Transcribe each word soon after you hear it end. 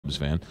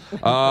Cubs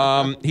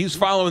fan. He's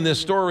following this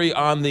story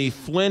on the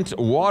Flint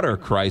water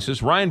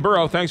crisis. Ryan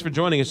Burrow, thanks for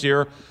joining us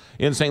here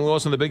in St.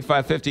 Louis on the Big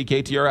 550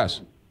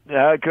 KTRS.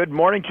 Good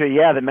morning to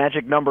you. Yeah, the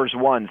magic number's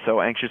 1,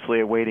 so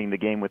anxiously awaiting the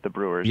game with the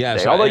Brewers.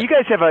 Yes, today. Although you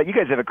guys have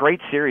a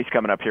great series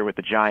coming up here with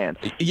the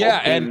Giants.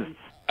 Yeah, and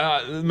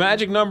the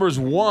magic number's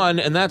 1,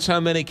 and that's how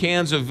many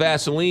cans of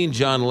Vaseline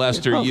John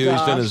Lester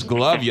used in his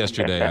glove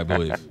yesterday, I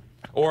believe.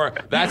 Or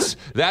that's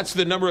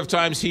the number of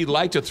times he'd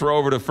like to throw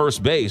over to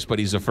first base, but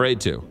he's afraid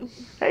to.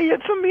 Hey, he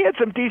had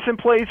some decent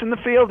plays in the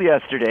field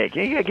yesterday.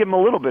 You gotta give him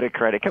a little bit of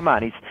credit. Come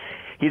on,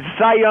 He's a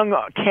Cy Young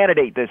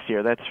candidate this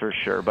year, that's for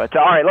sure. But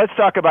all right, let's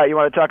talk about. You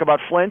want to talk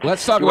about Flint?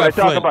 Let's talk about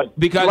Flint.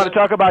 Because you want to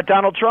talk about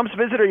Donald Trump's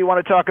visit, or you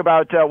want to talk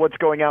about what's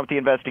going on with the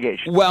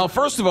investigation? Well,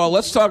 first of all,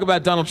 let's talk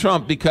about Donald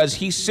Trump because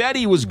he said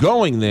he was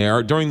going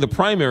there during the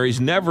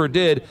primaries, never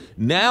did.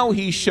 Now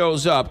he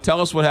shows up. Tell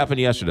us what happened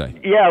yesterday.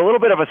 Yeah, a little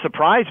bit of a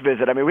surprise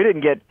visit. I mean, we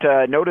didn't get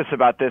notice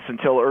about this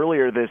until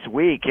earlier this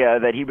week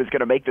that he was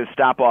going to make this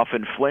stop off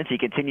in Flint. He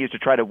continues to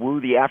try to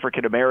woo the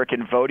African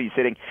American vote. He's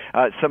hitting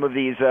some of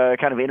these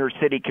kind of inner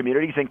city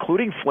communities,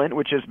 including Flint,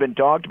 which has been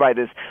dogged by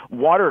this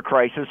water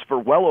crisis for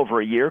well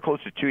over a year,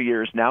 close to 2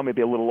 years now,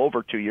 maybe a little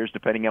over 2 years,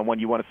 depending on when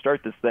you want to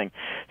start this thing.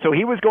 So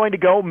he was going to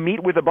go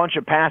meet with a bunch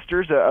of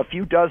pastors, a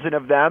few dozen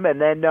of them,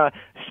 and then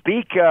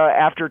speak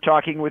after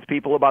talking with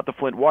people about the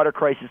Flint water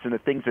crisis and the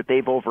things that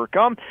they've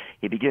overcome.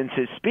 He begins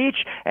his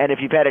speech, and if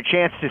you've had a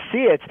chance to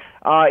see it,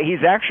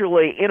 he's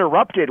actually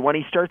interrupted when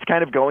he starts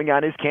kind of going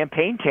on his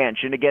campaign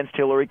tangent against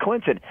Hillary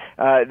Clinton.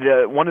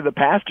 One of the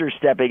pastors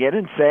stepping in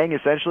and saying,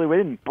 essentially, we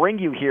didn't bring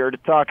you here to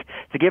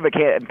give a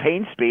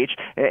campaign speech.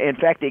 In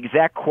fact, the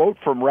exact quote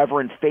from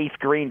Reverend Faith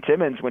Green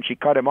Timmons when she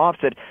cut him off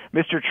said,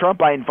 "Mr.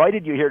 Trump, I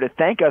invited you here to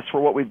thank us for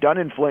what we've done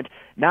in Flint,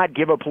 not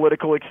give a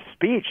political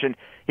speech." And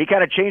he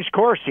kind of changed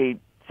course. He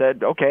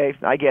said, "Okay,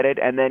 I get it,"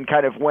 and then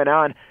kind of went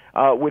on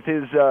with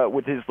his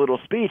little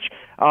speech.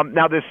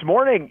 Now this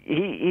morning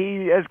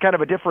he has kind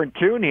of a different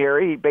tune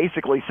here. He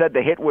basically said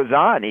the hit was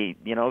on. He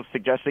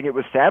suggesting it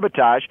was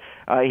sabotage.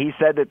 He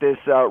said that this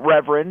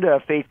Reverend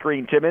Faith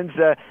Green Timmons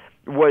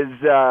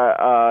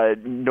was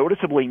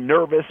noticeably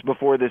nervous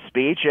before the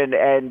speech,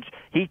 and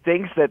he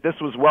thinks that this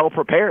was well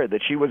prepared,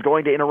 that she was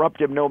going to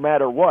interrupt him no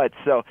matter what.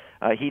 So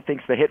he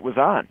thinks the hit was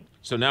on.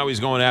 So now he's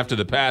going after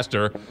the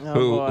pastor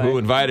who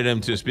invited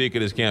him to speak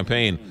at his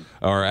campaign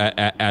or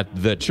at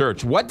the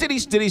church. What did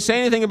he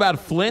say anything about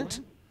Flint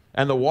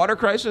and the water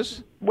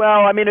crisis?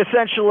 Well, I mean,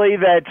 essentially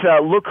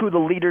that look who the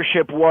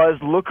leadership was,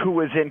 look who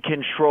was in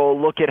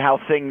control, look at how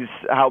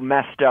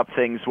messed up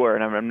things were,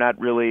 and I'm not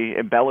really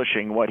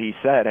embellishing what he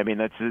said. I mean,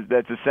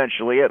 that's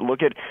essentially it.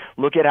 Look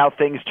at how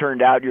things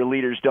turned out. Your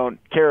leaders don't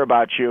care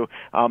about you,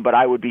 but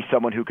I would be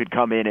someone who could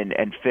come in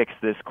and fix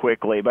this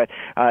quickly. But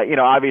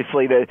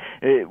obviously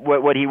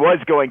what he was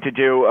going to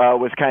do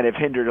was kind of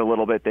hindered a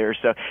little bit there.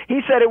 So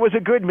he said it was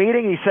a good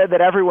meeting. He said that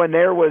everyone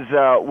there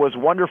was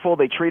wonderful.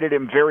 They treated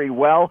him very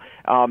well.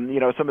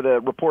 Some of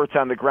the reports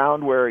on the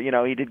ground where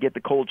he did get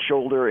the cold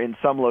shoulder in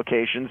some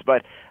locations,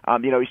 but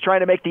he's trying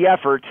to make the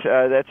effort,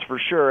 that's for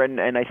sure,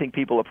 and I think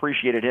people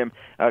appreciated him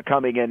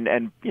coming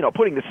and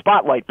putting the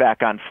spotlight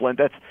back on Flint.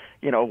 That's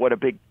what a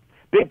big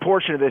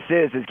portion of this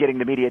is getting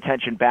the media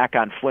attention back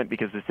on Flint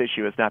because this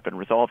issue has not been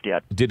resolved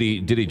yet. Did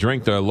he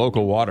drink the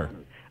local water?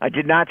 I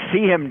did not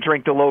see him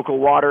drink the local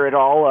water at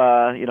all.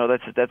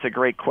 That's a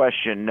great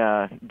question.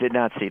 Did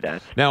not see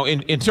that. Now,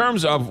 in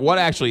terms of what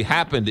actually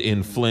happened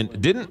in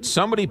Flint, didn't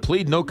somebody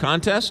plead no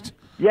contest?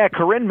 Yeah,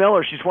 Corinne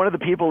Miller, she's one of the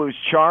people who's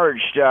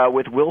charged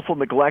with willful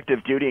neglect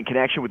of duty in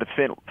connection with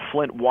the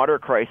Flint water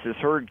crisis.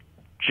 Her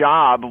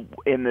job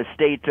in the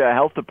state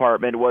health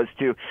department was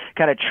to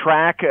kind of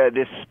track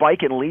this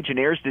spike in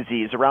Legionnaire's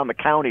disease around the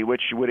county,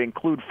 which would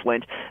include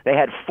Flint. They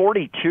had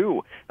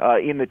 42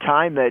 in the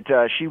time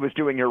that she was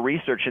doing her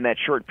research in that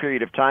short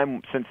period of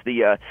time since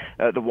the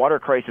water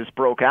crisis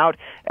broke out,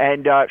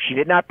 and she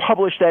did not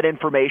publish that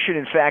information.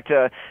 In fact,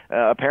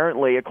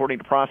 apparently, according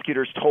to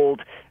prosecutors,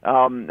 told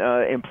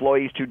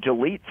employees to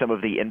delete some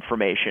of the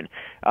information.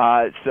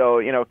 So,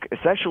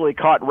 essentially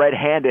caught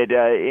red-handed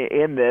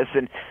in this,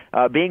 and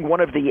being one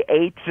of the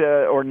 8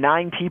 or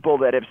 9 people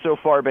that have so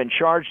far been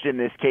charged in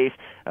this case,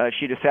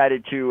 she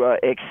decided to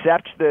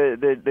accept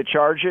the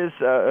charges,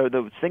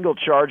 the single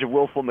charge of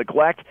willful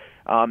neglect,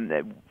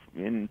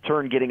 in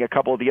turn getting a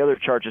couple of the other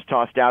charges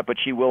tossed out, but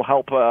she will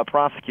help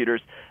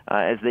prosecutors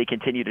as they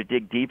continue to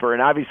dig deeper.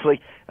 And obviously,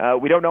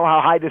 we don't know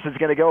how high this is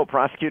going to go.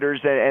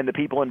 Prosecutors and the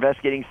people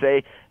investigating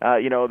say,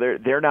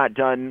 they're not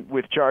done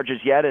with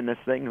charges yet, and this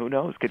thing, who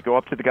knows, could go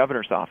up to the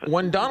governor's office.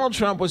 When Donald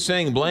Trump was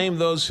saying blame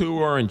those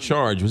who are in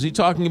charge, was he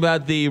talking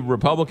about the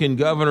Republican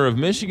governor of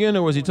Michigan,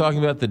 or was he talking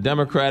about the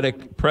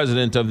Democratic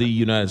president of the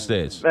United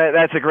States?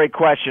 That's a great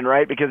question,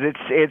 right? Because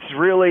it's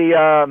really,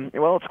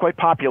 it's quite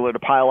popular to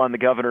pile on the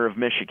governor of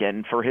Michigan.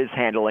 Michigan for his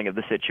handling of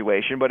the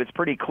situation, but it's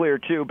pretty clear,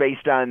 too,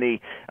 based on the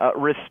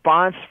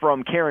response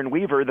from Karen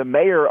Weaver, the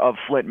mayor of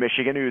Flint,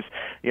 Michigan, who's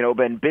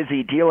been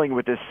busy dealing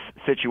with this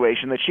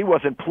situation, that she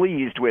wasn't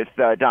pleased with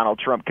Donald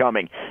Trump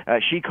coming.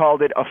 She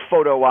called it a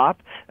photo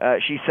op.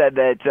 She said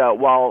that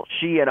while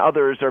she and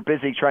others are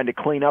busy trying to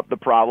clean up the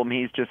problem,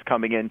 he's just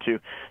coming in to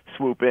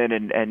swoop in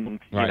and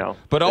right.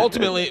 But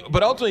ultimately,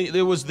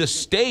 it was the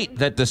state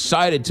that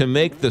decided to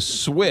make the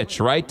switch,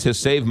 right, to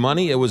save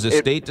money. It was a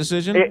state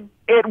decision.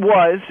 It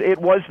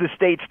was the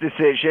state's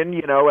decision,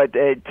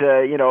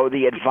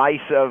 the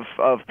advice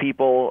of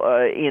people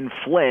in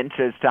Flint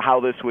as to how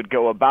this would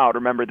go about.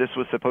 Remember, this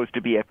was supposed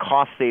to be a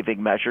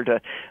cost-saving measure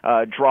to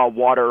draw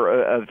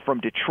water from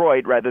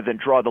Detroit rather than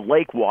draw the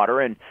lake water,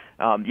 and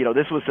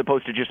this was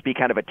supposed to just be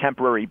kind of a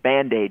temporary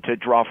Band-Aid to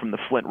draw from the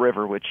Flint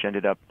River, which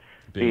ended up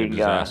being a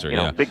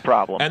disaster, big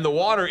problem. And the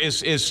water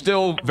is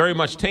still very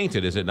much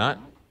tainted, is it not?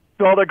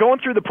 Well, they're going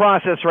through the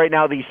process right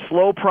now, the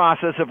slow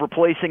process of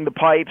replacing the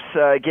pipes,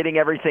 getting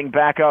everything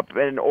back up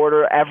in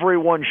order.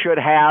 Everyone should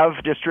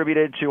have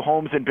distributed to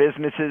homes and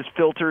businesses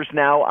filters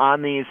now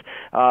on these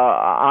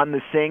on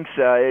the sinks.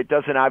 It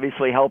doesn't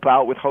obviously help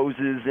out with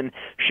hoses and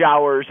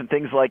showers and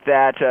things like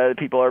that.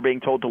 People are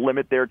being told to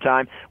limit their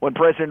time. When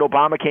President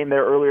Obama came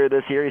there earlier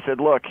this year, he said,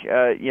 "Look,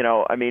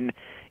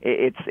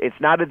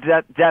 it's not a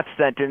death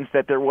sentence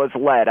that there was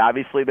lead.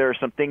 Obviously, there are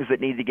some things that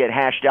need to get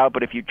hashed out,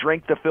 but if you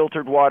drink the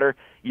filtered water,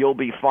 you'll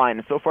be fine."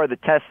 And so far, the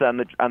tests on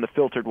the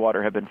filtered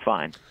water have been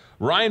fine.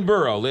 Ryan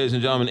Burrow, ladies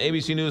and gentlemen,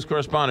 ABC News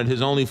correspondent.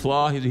 His only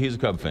flaw, he's a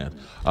Cub fan.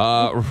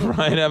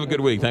 Ryan, have a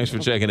good week. Thanks for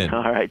checking in.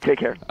 All right, take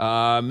care.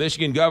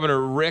 Michigan Governor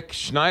Rick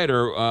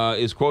Schneider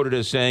is quoted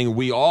as saying,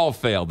 "We all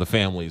failed the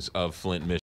families of Flint, Michigan."